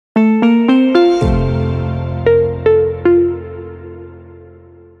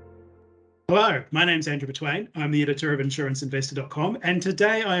Hello, my name's Andrew Betwain. I'm the editor of InsuranceInvestor.com, and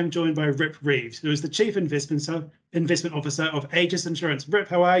today I am joined by Rip Reeves, who is the Chief Investment Officer of AEGIS Insurance. Rip,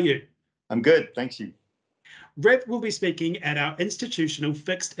 how are you? I'm good, thank you. Rip will be speaking at our Institutional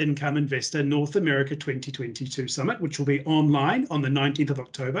Fixed Income Investor North America 2022 Summit, which will be online on the 19th of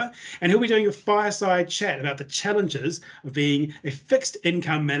October. And he'll be doing a fireside chat about the challenges of being a fixed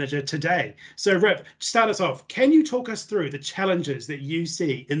income manager today. So Rip, to start us off, can you talk us through the challenges that you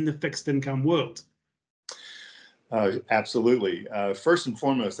see in the fixed income world? Absolutely. First and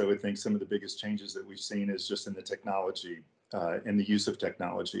foremost, I would think some of the biggest changes that we've seen is just in the technology and the use of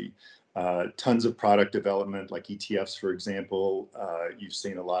technology. Tons of product development, like ETFs, for example. You've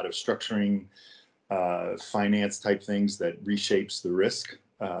seen a lot of structuring, finance type things that reshapes the risk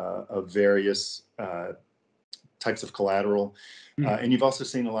of various types of collateral. And you've also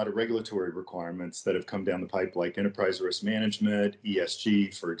seen a lot of regulatory requirements that have come down the pipe, like enterprise risk management,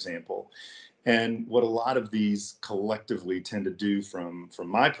 ESG, for example. And what a lot of these collectively tend to do from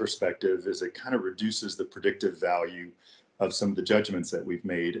my perspective is it kind of reduces the predictive value of some of the judgments that we've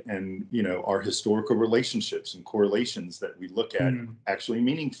made, and our historical relationships and correlations that we look at actually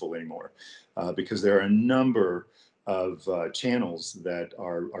meaningful anymore, because there are a number of channels that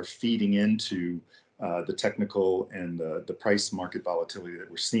are feeding into the technical and the price market volatility that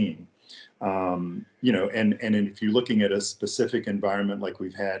we're seeing. And if you're looking at a specific environment like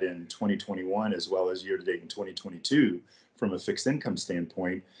we've had in 2021 as well as year to date in 2022 from a fixed income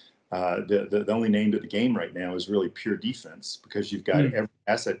standpoint, the only name to the game right now is really pure defense, because you've got every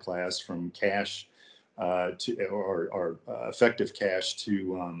asset class from cash to effective cash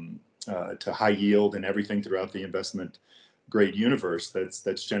to high yield, and everything throughout the investment grade universe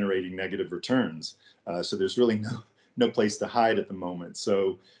that's generating negative returns. So there's really no place to hide at the moment.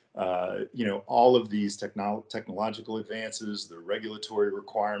 So all of these technological advances, the regulatory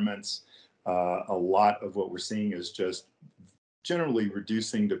requirements, a lot of what we're seeing is just generally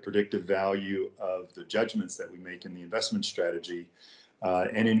reducing the predictive value of the judgments that we make in the investment strategy,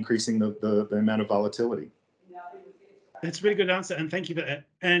 and increasing the amount of volatility. That's a really good answer, and thank you for that.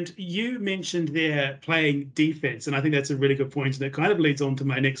 And you mentioned there playing defense, and I think that's a really good point, and it kind of leads on to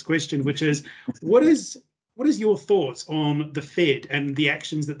my next question, which is, what is your thoughts on the Fed and the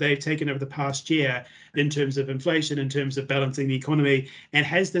actions that they've taken over the past year in terms of inflation, in terms of balancing the economy, and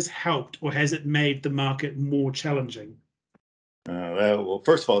has this helped or has it made the market more challenging? Well,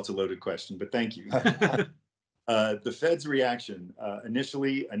 first of all, it's a loaded question, but thank you. The Fed's reaction,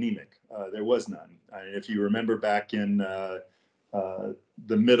 initially anemic. There was none. If you remember back in the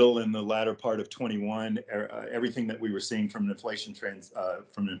middle and the latter part of 21, everything that we were seeing from an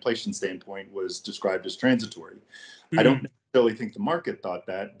inflation standpoint was described as transitory. I don't necessarily think the market thought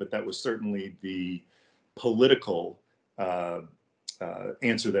that, but that was certainly the political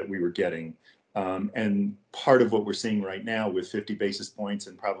answer that we were getting. And part of what we're seeing right now with 50 basis points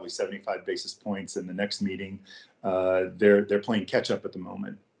and probably 75 basis points in the next meeting, they're playing catch up at the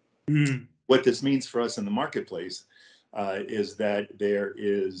moment. What this means for us in the marketplace is that there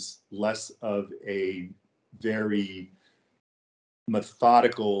is less of a very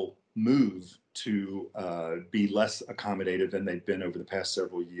methodical move to be less accommodative than they've been over the past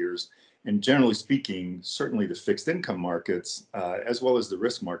several years. And generally speaking, certainly the fixed income markets, as well as the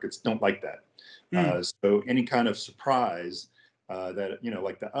risk markets, don't like that. So any kind of surprise that,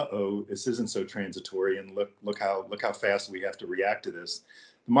 like this isn't so transitory, and look how fast we have to react to this.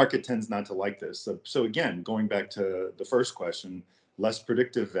 The market tends not to like this. So again, going back to the first question, less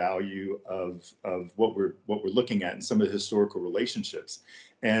predictive value of what we're looking at in some of the historical relationships.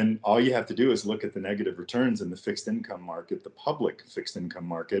 And all you have to do is look at the negative returns in the fixed income market, the public fixed income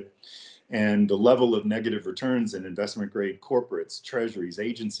market, and the level of negative returns in investment grade corporates, treasuries,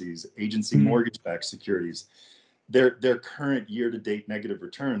 agency mortgage-backed securities. Their current year-to-date negative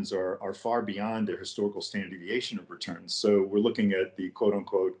returns are far beyond their historical standard deviation of returns. So we're looking at the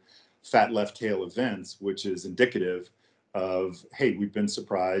quote-unquote fat left tail events, which is indicative of, hey, we've been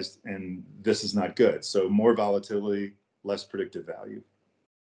surprised and this is not good. So more volatility, less predictive value.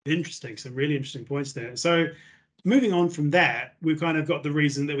 Interesting. Some really interesting points there. So moving on from that, we've kind of got the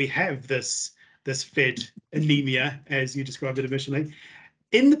reason that we have this Fed anemia, as you described it initially.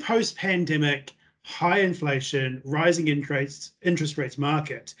 In the post-pandemic, high inflation, rising interest rates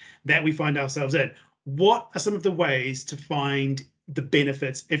market that we find ourselves in, what are some of the ways to find the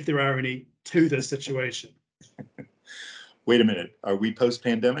benefits, if there are any, to this situation? Wait a minute. Are we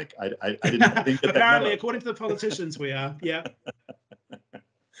post-pandemic? I didn't think that. Apparently, according to the politicians, we are. Yeah.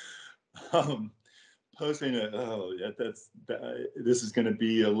 hoping that, this is going to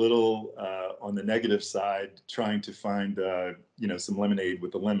be a little on the negative side, trying to find some lemonade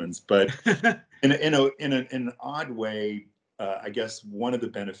with the lemons. But in an odd way, I guess one of the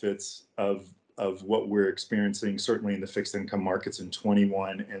benefits of what we're experiencing, certainly in the fixed income markets in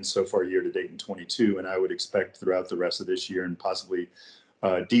 21 and so far year to date in 22, and I would expect throughout the rest of this year and possibly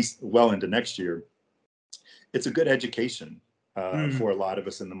well into next year, it's a good education for a lot of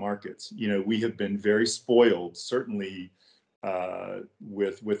us in the markets. We have been very spoiled, certainly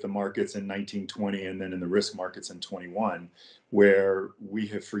with the markets in 1920 and then in the risk markets in 21, where we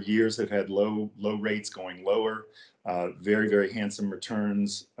have for years have had low rates going lower, very, very handsome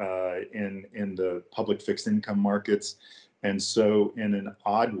returns in the public fixed income markets. And so in an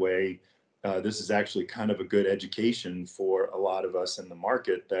odd way, this is actually kind of a good education for a lot of us in the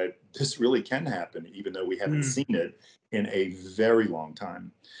market that this really can happen, even though we haven't seen it in a very long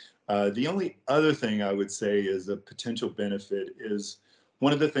time. The only other thing I would say is a potential benefit is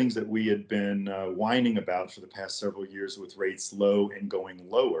one of the things that we had been whining about for the past several years with rates low and going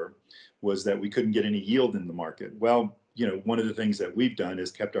lower was that we couldn't get any yield in the market. Well, one of the things that we've done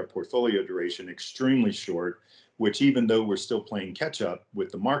is kept our portfolio duration extremely short, which even though we're still playing catch up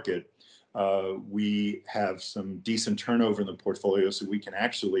with the market, we have some decent turnover in the portfolio, so we can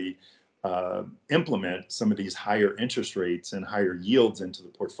actually implement some of these higher interest rates and higher yields into the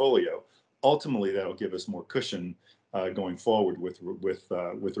portfolio. Ultimately, that'll give us more cushion going forward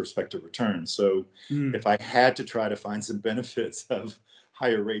with respect to returns. So if I had to try to find some benefits of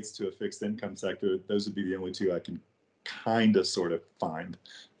higher rates to a fixed income sector, those would be the only two I can kind of sort of find.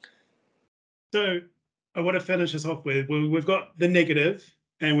 So I want to finish this off with, we've got the negative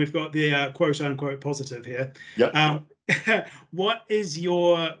and we've got the quote unquote positive here. Yep. What is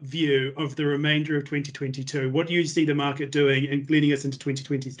your view of the remainder of 2022? What do you see the market doing and leading us into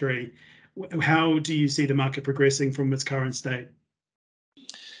 2023? How do you see the market progressing from its current state?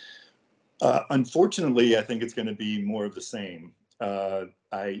 Unfortunately, I think it's going to be more of the same.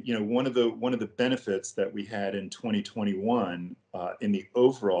 One of the benefits that we had in 2021 in the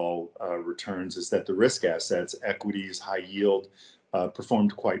overall returns is that the risk assets, equities, high yield,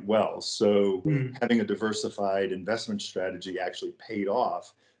 performed quite well. So having a diversified investment strategy actually paid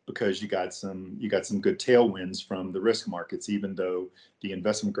off because you got some good tailwinds from the risk markets, even though the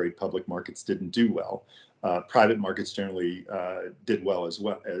investment grade public markets didn't do well. Private markets generally did well as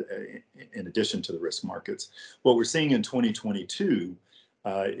well, in addition to the risk markets. What we're seeing in 2022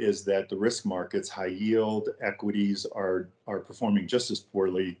 is that the risk markets, high yield, equities are performing just as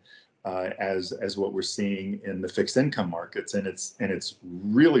poorly as what we're seeing in the fixed income markets, and it's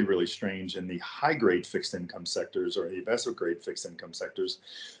really, really strange in the high grade fixed income sectors or the investment grade fixed income sectors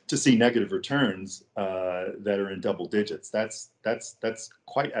to see negative returns that are in double digits. That's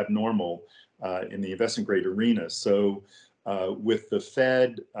quite abnormal in the investment grade arena. So with the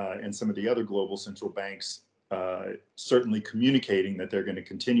Fed and some of the other global central banks certainly communicating that they're going to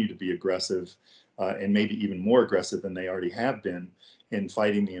continue to be aggressive and maybe even more aggressive than they already have been in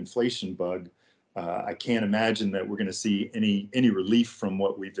fighting the inflation bug, I can't imagine that we're going to see any relief from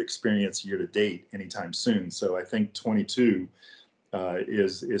what we've experienced year to date anytime soon. So I think 22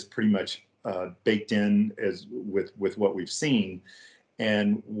 is pretty much baked in as with what we've seen,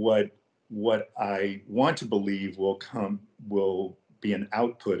 and what I want to believe will be an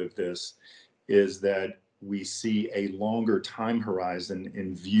output of this is that we see a longer time horizon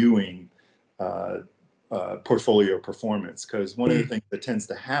in viewing portfolio performance, because one of the things that tends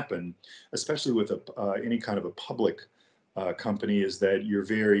to happen, especially with any kind of a public company, is that you're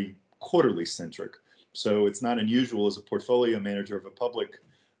very quarterly centric. So it's not unusual as a portfolio manager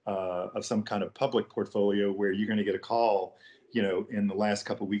of some kind of public portfolio where you're going to get a call, in the last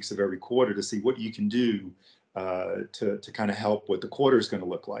couple of weeks of every quarter to see what you can do to kind of help what the quarter is going to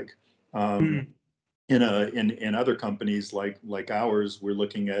look like. In other companies like ours, we're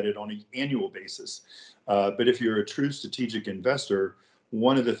looking at it on an annual basis. But if you're a true strategic investor,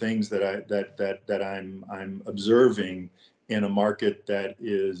 one of the things that I'm observing in a market that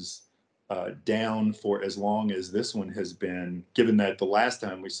is down for as long as this one has been, given that the last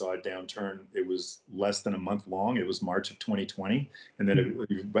time we saw a downturn, it was less than a month long. It was March of 2020, and then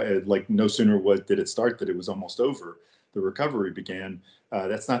it, no sooner did it start that it was almost over. The recovery began.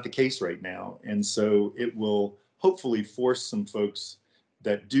 That's not the case right now. And so it will hopefully force some folks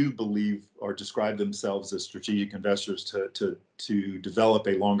that do believe or describe themselves as strategic investors to develop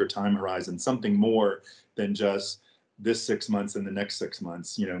a longer time horizon, something more than just this 6 months and the next 6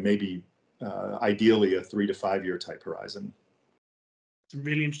 months, maybe ideally a 3 to 5 year type horizon. Some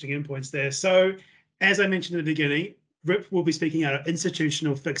really interesting endpoints there. So as I mentioned in the beginning, Rip will be speaking at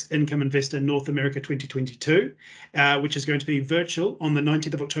Institutional Fixed Income Investor North America 2022, which is going to be virtual on the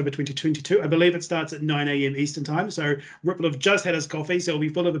 19th of October 2022. I believe it starts at 9 a.m. Eastern Time. So Rip will have just had his coffee, so he'll be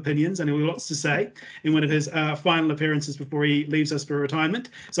full of opinions and he'll have lots to say in one of his final appearances before he leaves us for retirement.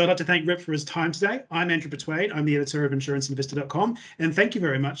 So I'd like to thank Rip for his time today. I'm Andrew Betwain. I'm the editor of insuranceinvestor.com, and thank you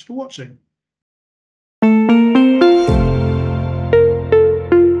very much for watching.